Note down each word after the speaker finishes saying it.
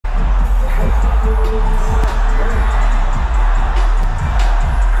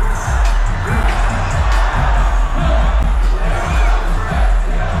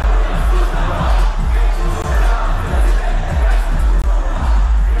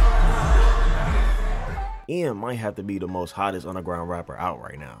Ian might have to be the most hottest underground rapper out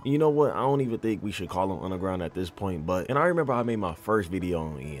right now. You know what? I don't even think we should call him underground at this point, but, and I remember I made my first video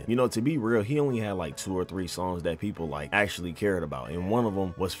on Ian. You know, to be real, he only had like 2 or 3 songs that people like actually cared about, and one of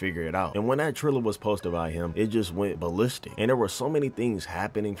them was Figure It Out. And when that trailer was posted by him, it just went ballistic. And there were so many things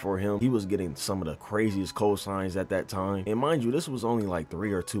happening for him. He was getting some of the craziest cosigns at that time. And mind you, this was only like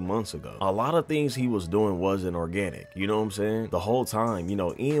 3 or 2 months ago. A lot of things he was doing wasn't organic. You know what I'm saying? The whole time, you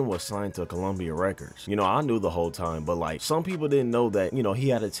know, Ian was signed to Columbia Records. You know, I knew the whole time, but like some people didn't know that, you know, he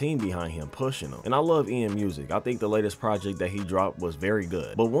had a team behind him pushing him. And I love Ian music. I think the latest project that he dropped was very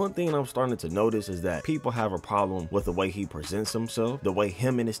good. But one thing I'm starting to notice is that people have a problem with the way he presents himself, the way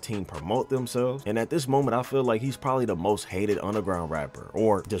him and his team promote themselves. And at this moment, I feel like he's probably the most hated underground rapper,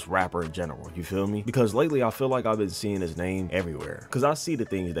 or just rapper in general. You feel me? Because lately I feel like I've been seeing his name everywhere. Because I see the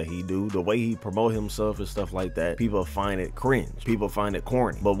things that he do, the way he promote himself and stuff like that. People find it cringe. People find it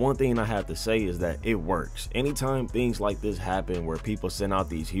corny. But one thing I have to say is that it works. Anytime things like this happen where people send out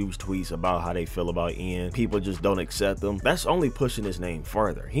these huge tweets about how they feel about Ian, people just don't accept them, that's only pushing his name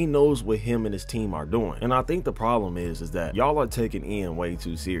further. He knows what him and his team are doing. And I think the problem is that y'all are taking Ian way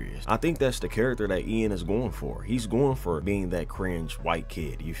too serious. I think that's the character that Ian is going for. He's going for being that cringe white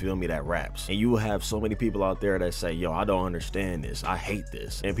kid, you feel me, that raps. And you will have so many people out there that say, yo, I don't understand this, I hate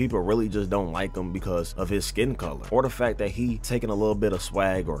this. And people really just don't like him because of his skin color, or the fact that he taking a little bit of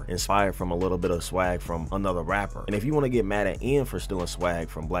swag or inspired from a little bit of swag from another rapper. And if you want to get mad at Ian for stealing swag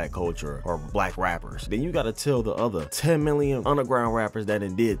from black culture or black rappers, then you got to tell the other 10 million underground rappers that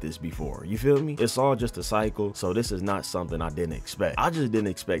did this before. You feel me? It's all just a cycle. So this is not something I didn't expect. I just didn't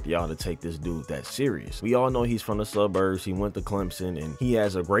expect y'all to take this dude that serious. We all know he's from the suburbs. He went to Clemson and he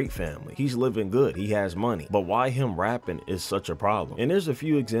has a great family. He's living good. He has money. But why him rapping is such a problem. And there's a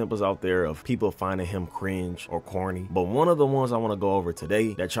few examples out there of people finding him cringe or corny. But one of the ones I want to go over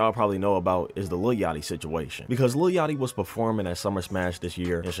today that y'all probably know about is the Lil Yachty situation. Because Lil Yachty was performing at Summer Smash this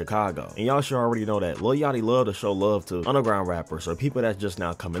year in Chicago. And y'all should already know that Lil Yachty loved to show love to underground rappers or people that's just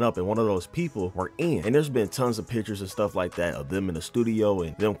now coming up. And one of those people were Ian. And there's been tons of pictures and stuff like that of them in the studio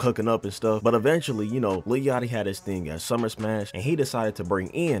and them cooking up and stuff. But eventually, you know, Lil Yachty had his thing at Summer Smash and he decided to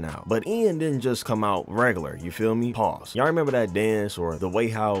bring Ian out. But Ian didn't just come out regular, you feel me? Pause. Y'all remember that dance or the way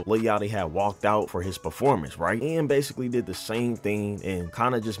how Lil Yachty had walked out for his performance, right? Ian basically did the same thing and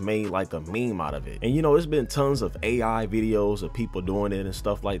kind of just made like a meme out of it. And you know, it's been tons of AI videos of people doing it and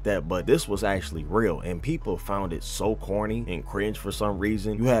stuff like that, but this was actually real and people found it so corny and cringe for some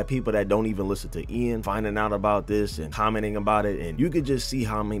reason. You had people that don't even listen to Ian finding out about this and commenting about it, and you could just see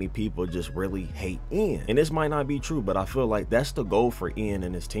how many people just really hate Ian. And this might not be true, but I feel like that's the goal for Ian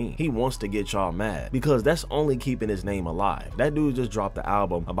and his team. He wants to get y'all mad because that's only keeping his name alive. That dude just dropped the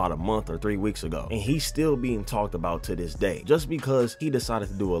album about a month or 3 weeks ago and he's still being talked about to this day just because he decided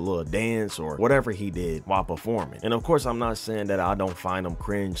to do a little dance or whatever he did while performing. And of course, I'm not saying that I don't find him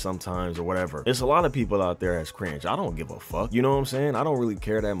cringe sometimes or whatever. There's a lot of people out there that's cringe. I don't give a fuck. You know what I'm saying? I don't really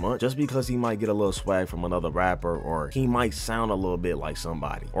care that much. Just because he might get a little swag from another rapper, or he might sound a little bit like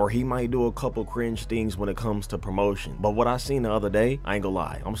somebody, or he might do a couple cringe things when it comes to promotion. But what I seen the other day, I ain't gonna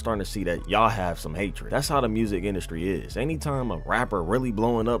lie, I'm starting to see that y'all have some hatred. That's how the music industry is. Anytime a rapper really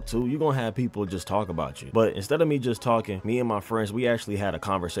blowing up too, you're gonna have people just talk about you. But instead of me just talking, me and my friends, we actually had a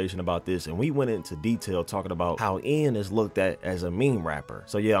conversation about this and we went into detail talking about how Ian is looked at as a meme rapper.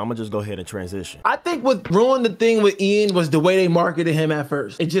 So yeah, I'm gonna just go ahead and transition. I think what ruined the thing with Ian was the way they marketed him at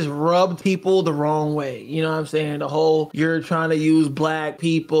first. It just rubbed people the wrong way. You know what I'm saying? The whole, you're trying to use black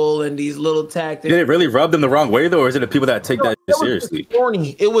people and these little tactics. Did it really rub them the wrong way though, or is it the people that take that seriously?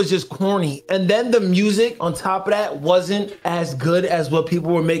 Corny. It was just corny. And then the music on top of that wasn't as good as what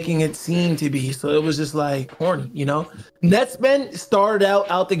people were making it seem to be. So it was just like corny, you know? Netsman started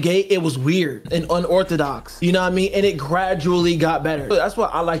out the gate, it was weird and unorthodox, you know what I mean? And it gradually got better. So that's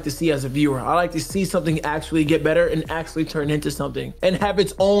what I like to see as a viewer. I like to see something actually get better and actually turn into something and have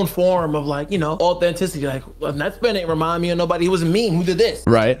its own form of, like, you know, authenticity. Like, well, Netsman ain't remind me of nobody. He was a meme. Who did this?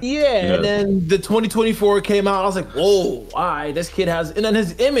 Right. Yeah. And then the 2024 came out. I was like, whoa, all right, this kid has, and then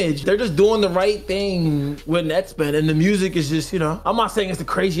his image, they're just doing the right thing with Netsman, and the music is just, you know, I'm not saying it's the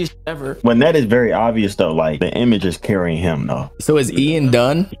craziest ever. When that is very obvious though, like the image is carrying him though. So is Ian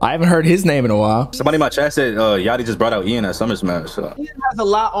done? I haven't heard his name in a while. Somebody in my chat said Yachty just brought out Ian at Summer Smash. So. Ian has a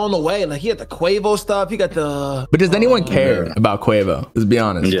lot on the way. Like, he had the Quavo stuff. He got the... But does anyone care about Quavo? Let's be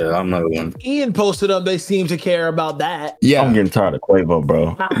honest. Yeah, I'm not one. Ian posted up, they seem to care about that. Yeah. I'm getting tired of Quavo,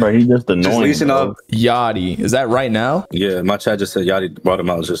 bro. Bro, he's just annoying. Just up. Yachty. Is that right now? Yeah, my chat just said Yachty brought him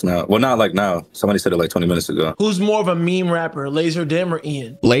out just now. Well, not like now. Somebody said it like 20 minutes ago. Who's more of a meme rapper, Laser Dim or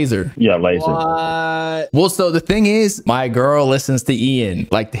Ian? Laser. Yeah, Laser. What? Well, so the thing is, my girl listens to Ian.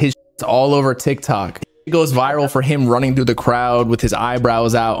 Like, his shit's all over TikTok. It goes viral for him running through the crowd with his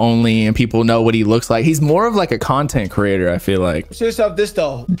eyebrows out only, and people know what he looks like. He's more of like a content creator, I feel like. Ask yourself this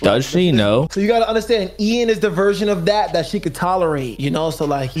though. Does she? No. So you gotta understand, Ian is the version of that she could tolerate, you know? So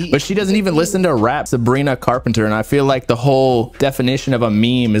like But she doesn't even listen to rap, Sabrina Carpenter, and I feel like the whole definition of a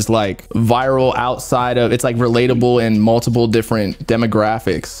meme is like viral outside of, it's like relatable in multiple different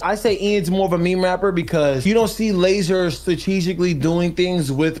demographics. I say Ian's more of a meme rapper because you don't see Laser strategically doing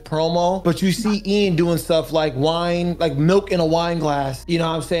things with promo, but you see Ian doing stuff like wine, like milk in a wine glass, you know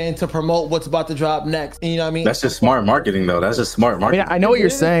what I'm saying, to promote what's about to drop next. You know what I mean? That's just smart marketing though. That's just smart marketing. I mean, I know what you're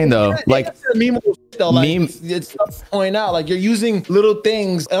saying though. Like, meme, it's stuff to point out. Like, you're using little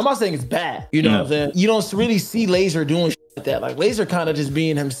things. I'm not saying it's bad. You know what I'm saying? You don't really see Laser doing shit like that. Like, Laser kind of just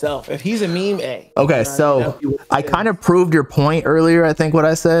being himself. If he's a meme, hey. Okay, so I kind of proved your point earlier, I think, what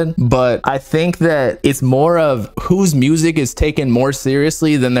I said, but I think that it's more of whose music is taken more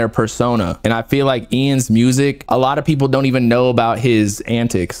seriously than their persona. And I feel like Ian's music, a lot of people don't even know about his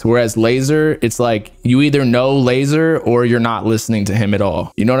antics. Whereas Laser, it's like you either know Laser or you're not listening to him at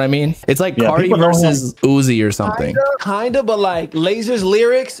all. You know what I mean? It's like Cardi versus Uzi or something. Kinda, but like Laser's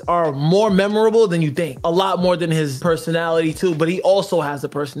lyrics are more memorable than you think. A lot more than his personality too, but he also has a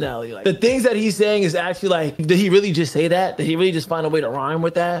personality. Like, the things that he's saying is actually like, did he really just say that? Did he really just find a way to rhyme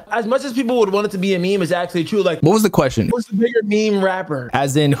with that? As much as people would want it to be a meme, it's actually true. Like, what was the question? Who's the bigger meme rapper?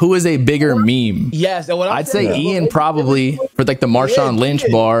 As in, who is a bigger meme? Yes, and I'd say Ian probably for like the Marshawn Lynch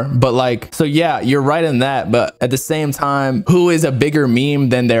bar, but like, so yeah, you're right in that. But at the same time, who is a bigger meme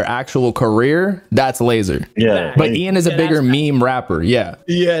than their actual career? That's Laser. Yeah. But Ian is a bigger meme rapper. Yeah.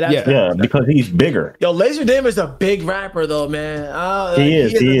 Yeah, because he's bigger. Yo, Laser Dim is a big rapper though, man. He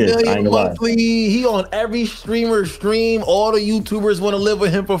is. I ain't gonna lie. Monthly. He on every streamer stream. All the YouTubers want to live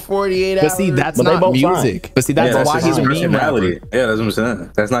with him for 48 hours. But see, that's not music. But see, that's why he's a meme rapper. Yeah, that's what I'm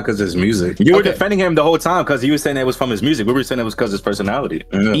saying. That's not because it's music. You were defending him the whole time because he was saying it was from his music. We were saying it was because his personality.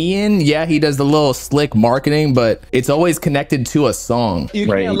 Ian, yeah, he does the little slick marketing, but it's always connected to a song. You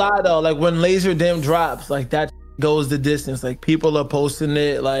can't lie though. Like, when Laser Dim drops, like, that goes the distance. Like, people are posting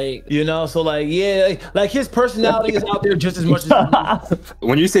it, like, you know, so like, yeah, like his personality is out there just as much as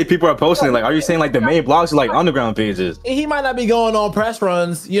when you say people are posting it, like, are you saying like the main blogs are like underground pages? He might not be going on press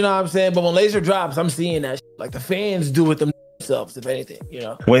runs, you know what I'm saying, but when Laser drops, I'm seeing that shit. Like, the fans do with themselves, if anything, you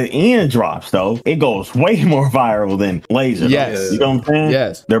know. When Ian drops though, it goes way more viral than Laser. Yes. You know what I'm saying?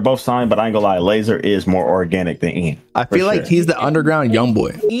 Yes. They're both signed, but I ain't gonna lie, Laser is more organic than Ian. I feel like he's the underground young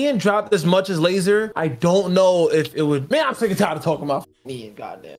boy. Ian dropped as much as Laser. I don't know if it would. Man, I'm sick and tired of talking about Ian. Goddamn.